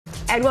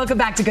And welcome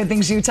back to Good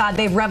Things Utah.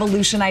 They've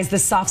revolutionized the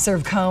soft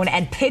serve cone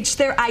and pitched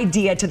their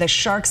idea to the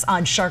Sharks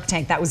on Shark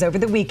Tank. That was over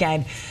the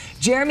weekend.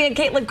 Jeremy and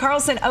Kaitlyn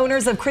Carlson,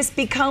 owners of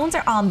Crispy Cones,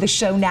 are on the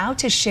show now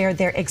to share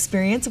their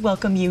experience.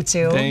 Welcome, you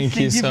two. Thank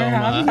you so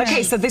much.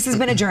 Okay, so this has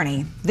been a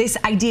journey. This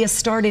idea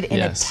started in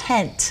a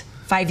tent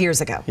 5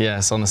 years ago.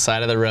 Yes, on the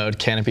side of the road,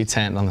 canopy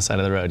tent on the side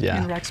of the road,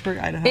 yeah. In Rexburg,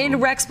 Idaho. In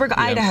Rexburg,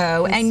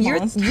 Idaho. And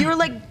you're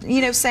like,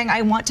 saying,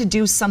 I want to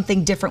do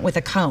something different with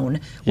a cone.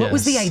 What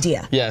was the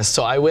idea? Yes,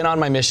 so I went on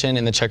my mission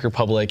in the Czech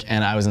Republic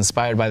and I was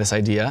inspired by this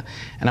idea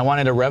and I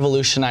wanted to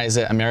revolutionize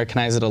it,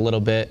 Americanize it a little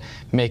bit,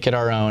 make it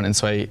our own. And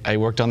so I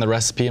worked on the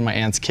recipe in my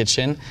aunt's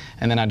kitchen,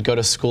 and then I'd go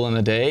to school in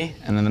the day,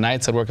 and then the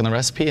nights I'd work on the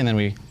recipe, and then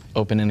we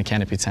open in a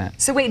canopy tent.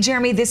 So wait,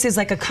 Jeremy, this is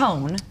like a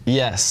cone.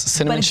 Yes,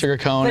 cinnamon sugar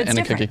cone and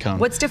a cookie cone.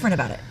 What's different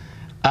about it?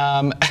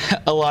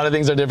 A lot of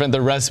things are different. The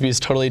recipe is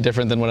totally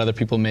different than what other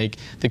people make.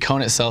 The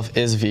cone itself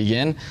is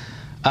vegan,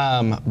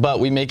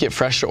 but we make it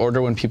fresh to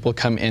order when people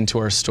come into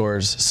our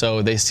stores,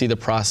 so they see the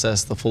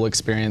process, the full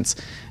experience.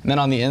 And then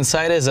on the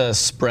inside is a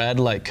spread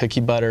like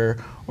cookie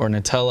butter or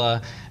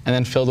Nutella, and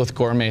then filled with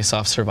gourmet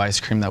soft serve ice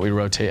cream that we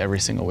rotate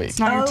every single week. It's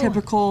not your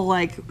typical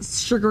like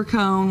sugar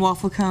cone,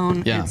 waffle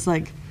cone. Yeah. It's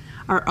like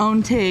our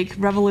own take,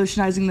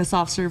 revolutionizing the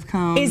soft serve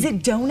cone. Is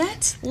it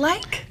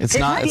donut-like? It's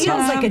not. It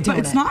feels like a donut. But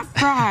it's not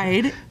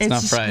fried. It's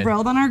not just fried.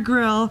 grilled on our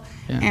grill,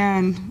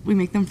 and we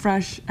make them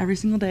fresh every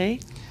single day.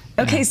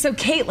 Okay, so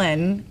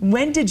Kaitlyn,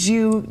 when did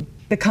you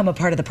become a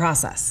part of the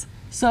process?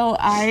 So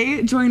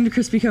I joined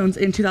Crispy Cones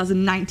in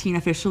 2019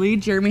 officially.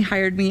 Jeremy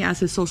hired me as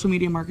his social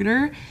media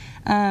marketer,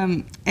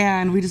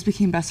 and we just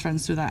became best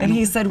friends through that. And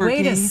he said,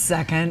 wait a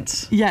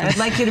second. Yes. I'd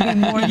like you to be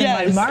more than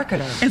my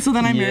marketer. And so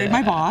then I married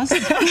my boss. So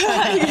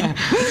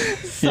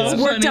it's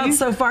worked out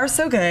so far,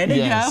 so good. Yes.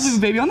 Yeah, we have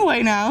a baby on the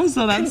way now,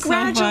 so that's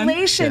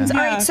Congratulations. So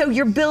fun. All right, so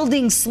you're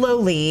building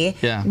slowly.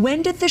 Yeah.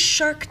 When did the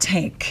Shark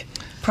Tank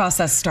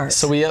process start?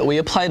 So we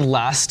applied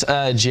last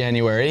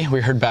January. We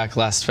heard back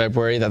last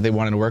February that they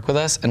wanted to work with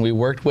us, and we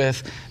worked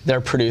with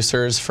their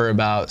producers for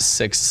about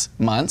 6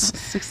 months.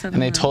 6, 7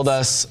 and they months. told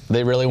us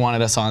they really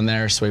wanted us on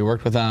there, so we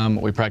worked with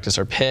them. We practiced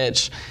our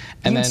pitch.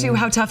 And you then, two,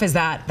 how tough is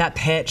that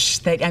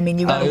pitch? That, I mean,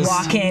 you got to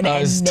walk in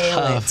and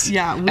nail it.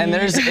 Yeah, and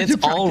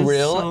it's all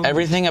real. So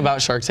Everything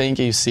about Shark Tank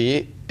you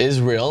see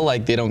is real.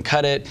 Like, they don't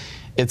cut it.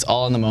 It's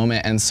all in the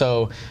moment. And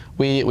so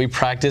we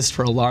practiced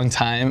for a long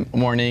time,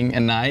 morning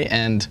and night,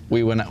 and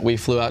we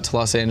flew out to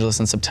Los Angeles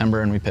in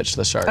September and we pitched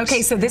the Sharks.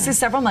 Okay, so this is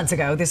several months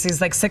ago. This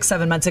is like 6,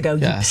 7 months ago.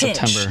 Yeah, you pitch,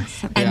 September.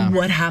 and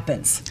what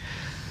happens?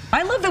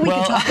 I love that we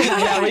can talk about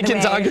it. Yeah, we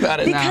can talk about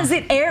it now. Because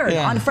it aired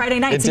on Friday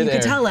night, so you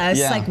can tell us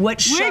like what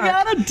shark. we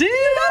gotta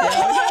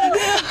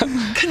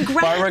do.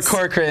 Congrats. Barbara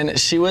Corcoran,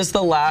 she was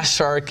the last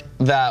shark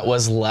that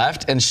was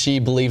left, and she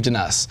believed in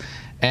us.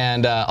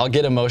 And I'll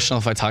get emotional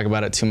if I talk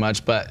about it too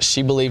much, but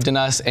she believed in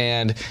us,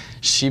 and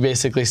she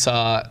basically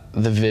saw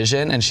the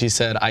vision, and she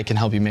said, I can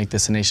help you make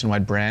this a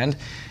nationwide brand.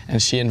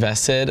 And she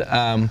invested.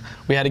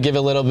 We had to give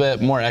a little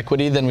bit more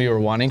equity than we were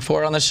wanting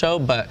for on the show,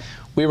 but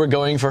we were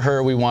going for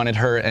her, we wanted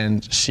her,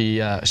 and she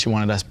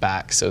wanted us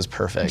back, so it was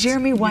perfect.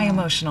 Jeremy, why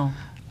emotional?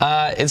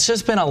 It's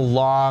just been a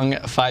long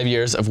 5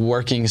 years of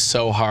working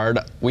so hard.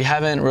 We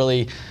haven't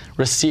really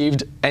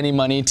received any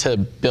money to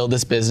build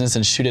this business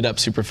and shoot it up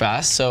super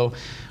fast. So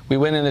we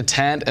went in a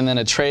tent and then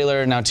a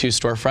trailer, now 2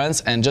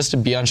 storefronts, and just to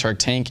be on Shark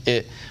Tank,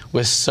 it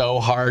was so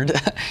hard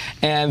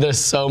and there's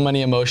so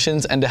many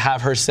emotions, and to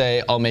have her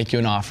say, I'll make you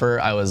an offer,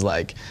 I was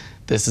like,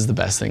 this is the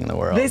best thing in the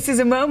world. This is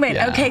a moment.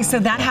 Yeah. Okay, so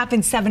that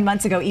happened 7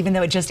 months ago, even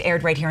though it just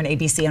aired right here on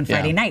ABC on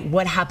Friday night.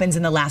 What happens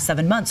in the last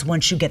 7 months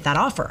once you get that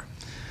offer?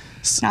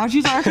 Now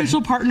she's our official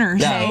partner.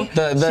 Yeah,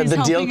 So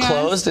the deal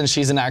closed, and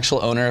she's an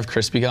actual owner of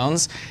Crispy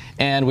Cones.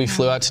 And we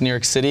flew out to New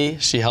York City.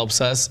 She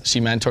helps us. She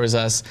mentors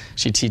us.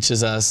 She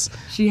teaches us.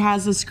 She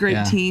has this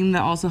great team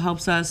that also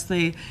helps us.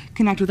 They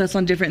connect with us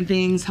on different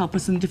things, help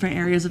us in different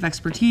areas of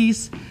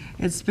expertise.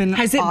 It's been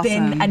Has it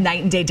been a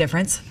night and day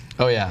difference?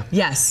 Oh yeah.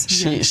 Yes.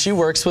 She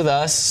works with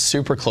us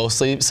super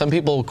closely. Some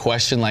people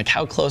question like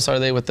how close are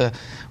they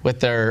with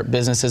their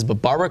businesses,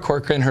 but Barbara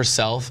Corcoran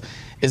herself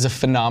is a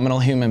phenomenal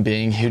human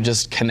being who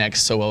just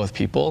connects so well with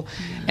people.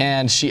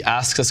 And she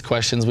asks us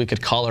questions. We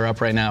could call her up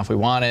right now if we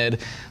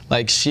wanted.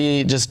 Like,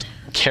 she just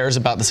cares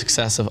about the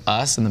success of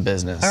us and the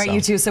business. All right,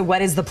 you two, so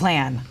what is the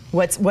plan?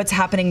 What's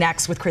happening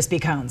next with Crispy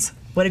Cones?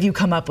 What have you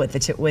come up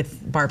with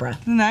with Barbara?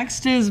 The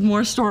next is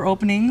more store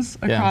openings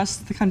across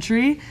the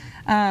country.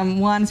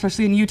 One,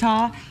 especially in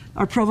Utah.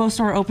 Our Provo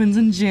store opens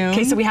in June.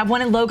 Okay, so we have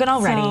one in Logan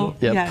already. So,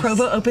 yes.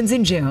 Provo opens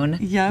in June.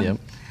 Yep.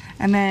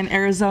 And then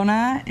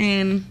Arizona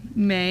in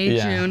May,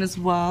 June as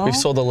well. We've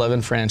sold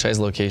 11 franchise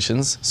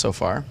locations so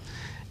far,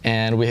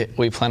 and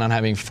we plan on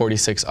having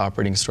 46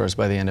 operating stores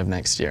by the end of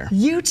next year.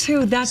 You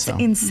two, that's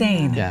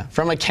insane. Yeah,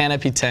 from a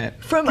canopy tent.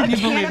 From a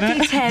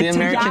canopy tent the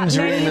American to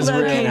dream is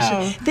location.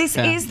 real. This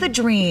is the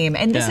dream,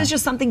 and this is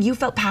just something you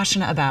felt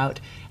passionate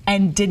about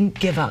and didn't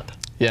give up.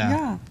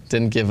 Yeah,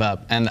 didn't give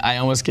up. And I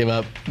almost gave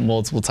up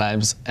multiple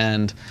times.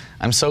 And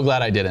I'm so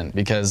glad I didn't,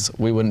 because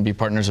we wouldn't be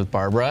partners with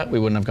Barbara. We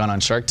wouldn't have gone on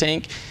Shark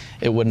Tank.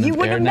 It wouldn't have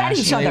aired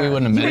nationally. We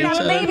wouldn't have met each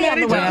other. You would have a baby on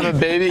the way. We have a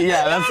baby.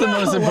 Yeah, that's the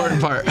most important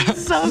part.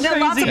 So crazy.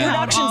 Lots of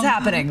productions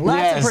happening.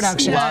 Lots of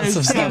productions. Lots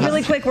of stuff. Okay,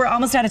 really quick, we're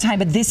almost out of time,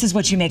 but this is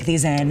what you make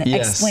these in.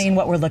 Yes. Explain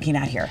what we're looking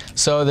at here.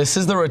 So this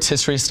is the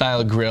rotisserie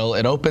style grill.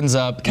 It opens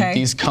up.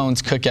 These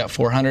cones cook at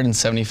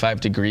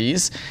 475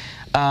 degrees.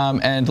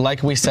 And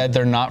like we said,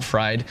 they're not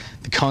fried.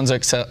 The cones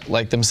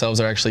like themselves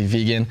are actually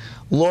vegan.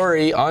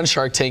 Lori on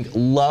Shark Tank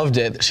loved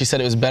it. She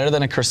said it was better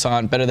than a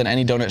croissant, better than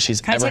any donut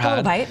she's ever had. Can I take a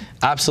little bite?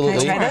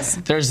 Absolutely. Can I try this?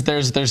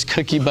 There's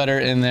cookie butter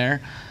in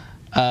there.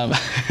 Oh,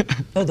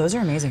 those are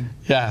amazing.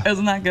 Yeah.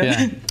 Isn't that good?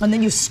 Yeah. And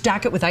then you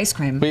stack it with ice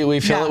cream.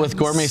 We fill it with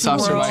gourmet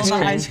soft serve ice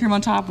cream. Ice cream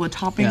on top with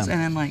toppings and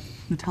then like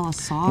Nutella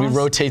sauce. We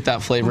rotate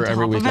that flavor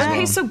every week as well.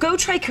 Okay, so go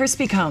try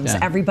crispy cones,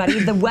 everybody.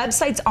 The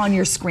website's on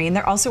your screen.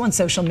 They're also on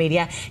social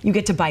media. You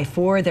get to buy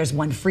 4. There's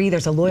 1 free.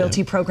 There's a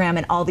loyalty program,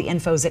 and all the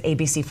info's at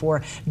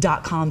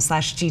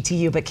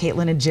abc4.com/GTU. But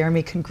Kaitlyn and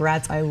Jeremy,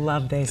 congrats. I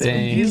love this.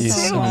 Thank you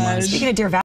so much. Speaking of Dear